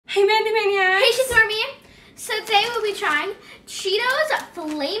Hey Mandi Maniacs! Hey Shizormi! So today we'll be trying Cheetos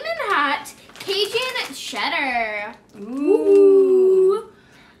Flamin' Hot Cajun Cheddar. Ooh.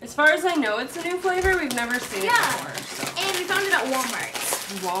 As far as I know, it's a new flavor. We've never seen it before. So. And we found it at Walmart.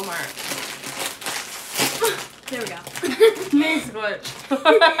 Walmart. There we go. Nice glitch.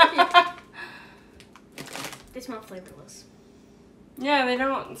 They smell flavorless. Yeah, they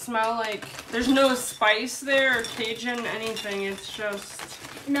don't smell like... There's no spice there or Cajun anything. It's just...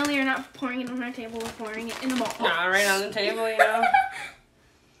 No, you're not pouring it on our table. We're pouring it in a bowl. Nah, right on the table, you know?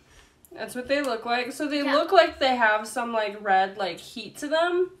 That's what they look like. So they look like they have some, like, red, like, heat to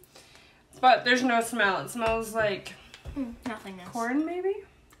them. But there's no smell. It smells like... Nothingness. Corn, maybe?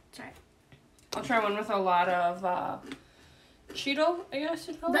 That's right. I'll try one with a lot of Cheeto, I guess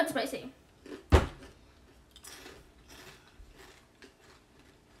you'd call it. That's spicy.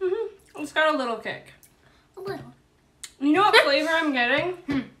 It's got a little kick. A little. You know what flavor I'm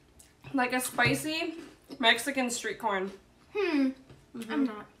getting? Like a spicy Mexican street corn. I'm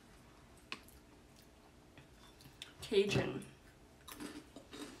not. Cajun.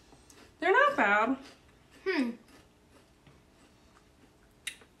 They're not bad.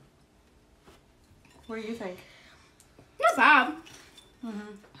 What do you think? Not bad.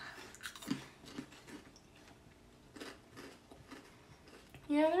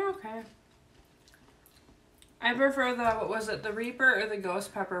 Yeah, they're okay. I prefer the, what was it, the Reaper or the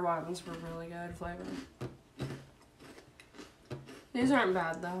Ghost Pepper ones were really good flavor. These aren't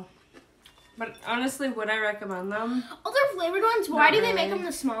bad though. But honestly, would I recommend them? Oh, they're flavored ones? Why Not do they make really. them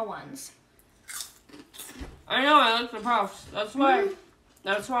the small ones? I know, I like the puffs. That's why.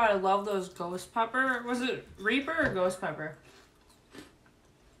 That's why I love those Ghost Pepper. Was it Reaper or Ghost Pepper?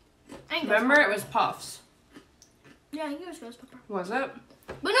 I think Remember, Ghost it was puffs. Yeah, I think it was ghost pepper. Was it?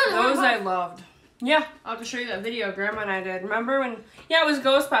 But no, Those I loved. Yeah, I'll have to show you that video Grandma and I did. Remember when? Yeah, it was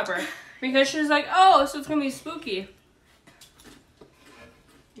Ghost Pepper. Because she was like, oh, so it's going to be spooky.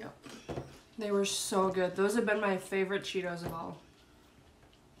 Yep. They were so good. Those have been my favorite Cheetos of all.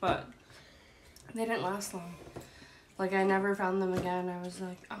 But they didn't last long. Like, I never found them again. I was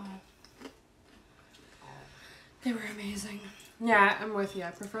like, oh. They were amazing. Yeah, I'm with you. I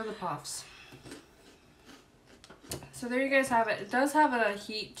prefer the puffs. So there you guys have it. It does have a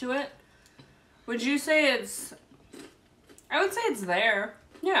heat to it. Would you say it's... I would say it's there.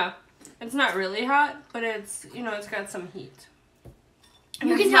 Yeah. It's not really hot, but it's, you know, it's got some heat.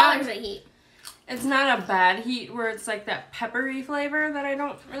 You can tell there's a heat. It's not a bad heat where it's like that peppery flavor that I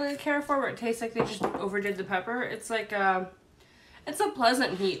don't really care for, where it tastes like they just overdid the pepper. It's like it's a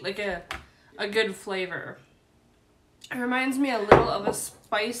pleasant heat, like a good flavor. It reminds me a little of a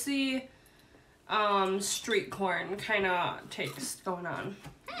spicy street corn kind of taste going on.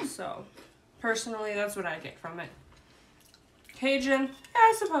 So, personally, that's what I get from it. Cajun, yeah,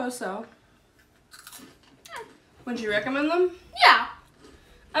 I suppose so. Would you recommend them? Yeah.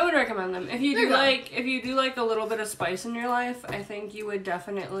 I would recommend them. If you do like a little bit of spice in your life, I think you would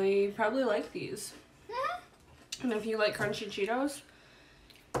definitely probably like these. And if you like crunchy Cheetos,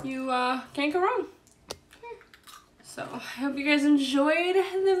 you can't go wrong. So I hope you guys enjoyed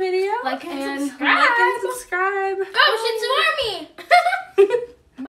the video. Like and subscribe. Like and subscribe. Go Shizormi!